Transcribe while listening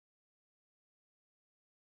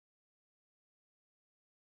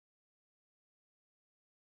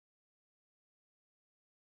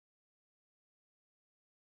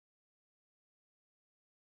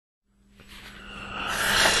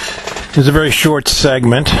This is a very short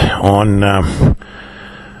segment on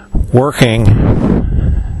working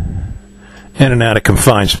in and out of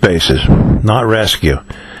confined spaces, not rescue.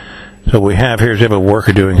 So what we have here is we have a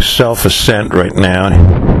worker doing self-ascent right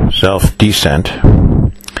now, self-descent,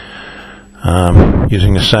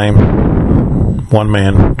 using the same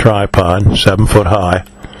one-man tripod, 7 foot high,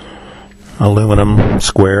 aluminum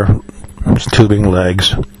square tubing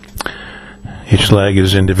legs. Each leg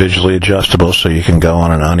is individually adjustable so you can go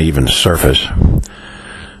on an uneven surface.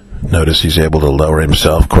 Notice he's able to lower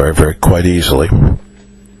himself quite easily.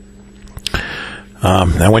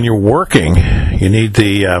 Now when you're working, you need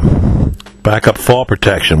the backup fall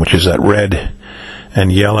protection, which is that red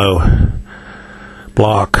and yellow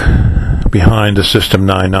block behind the System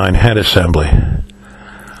 99 head assembly.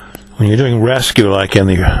 When you're doing rescue, like in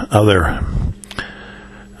the other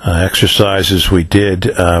exercises we did,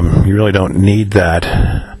 you really don't need that.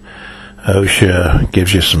 OSHA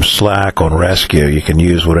gives you some slack on rescue. You can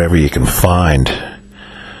use whatever you can find.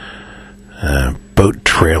 Boat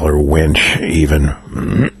trailer winch even.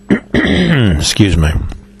 Excuse me.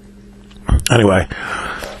 Anyway,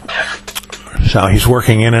 so he's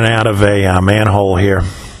working in and out of a manhole here.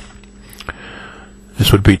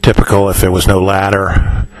 This would be typical if there was no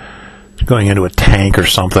ladder. Going into a tank or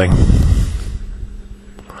something.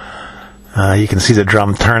 You can see the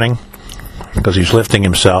drum turning because he's lifting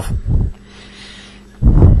himself.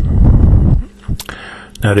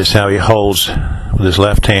 Notice how he holds with his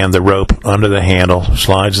left hand the rope under the handle,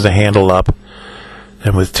 slides the handle up,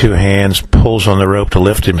 and with 2 hands pulls on the rope to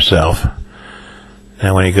lift himself.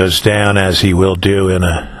 And when he goes down, as he will do in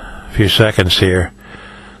a few seconds here,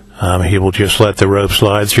 he will just let the rope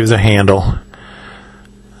slide through the handle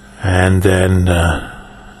and then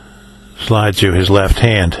slide through his left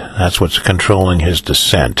hand. That's what's controlling his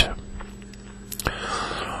descent.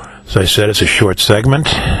 As I said, it's a short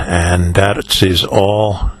segment, and that is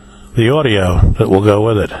all the audio that will go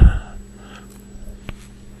with it.